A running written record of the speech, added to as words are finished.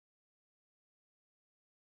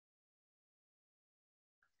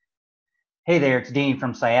Hey there, it's Dean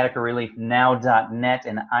from sciatica-relief-now.net,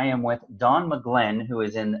 and I am with Dawn McGlenn, who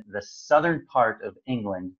is in the southern part of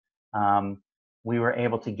England. We were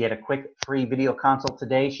able to get a quick free video consult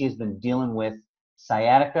today. She has been dealing with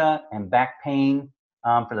sciatica and back pain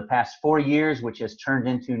for the past 4 years, which has turned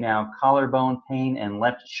into now collarbone pain and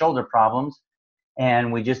left shoulder problems.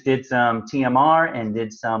 And we just did some TMR and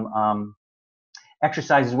did some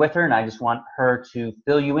exercises with her, and I just want her to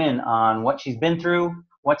fill you in on what she's been through,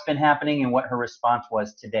 what's been happening, and what her response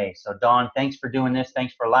was today. So Dawn, thanks for doing this.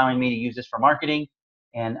 Thanks for allowing me to use this for marketing,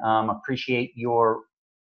 and appreciate your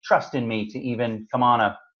trust in me to even come on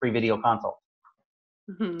a free video consult.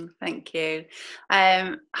 Thank you.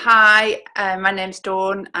 Hi, my name's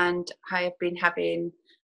Dawn, and I have been having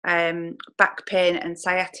back pain and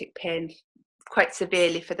sciatic pain quite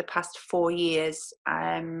severely for the past 4 years.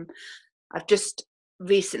 I've just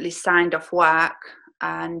recently signed off work,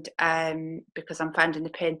 and because I'm finding the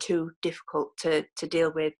pain too difficult to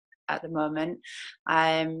deal with at the moment.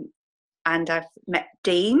 And I've met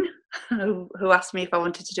Dean, who asked me if I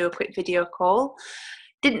wanted to do a quick video call.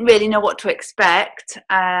 Didn't really know what to expect,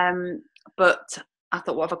 but I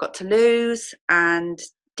thought, what have I got to lose? And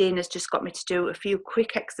Dean has just got me to do a few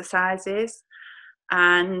quick exercises,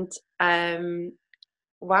 and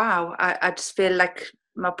wow, I just feel like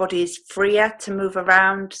my body is freer to move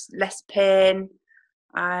around, less pain.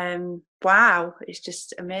 Wow, it's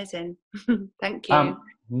just amazing. Thank you.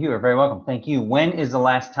 You are very welcome. Thank you. When is the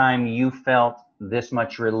last time you felt this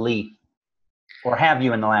much relief, or have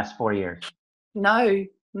you in the last 4 years? No,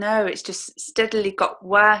 it's just steadily got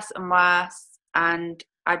worse and worse, and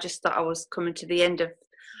I just thought I was coming to the end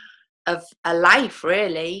of a life,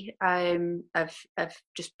 really. I've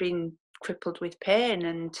just been crippled with pain,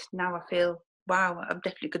 and now I feel, wow, I'm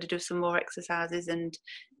definitely going to do some more exercises, and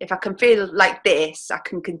if I can feel like this, I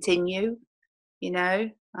can continue, you know.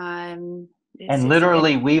 And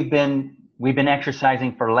literally, we've been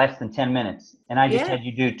exercising for less than 10 minutes, and I just had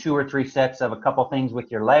you do 2 or 3 sets of a couple things with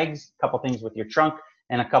your legs, a couple things with your trunk,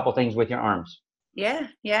 and a couple things with your arms. Yeah,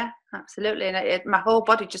 absolutely. And my whole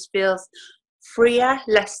body just feels freer,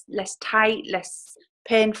 less tight, less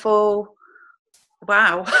painful.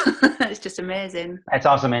 Wow. It's just amazing. That's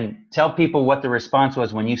awesome. And tell people what the response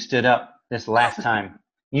was when you stood up this last time.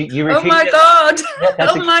 You Oh repeated my God.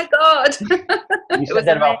 Oh my God. You said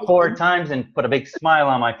that about 4 times and put a big smile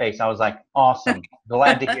on my face. I was like, awesome.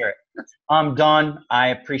 Glad to hear it. Dawn, I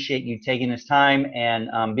appreciate you taking this time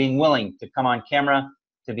and being willing to come on camera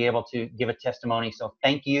to be able to give a testimony. So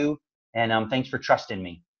thank you. And thanks for trusting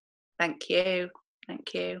me. Thank you.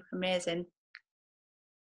 Amazing.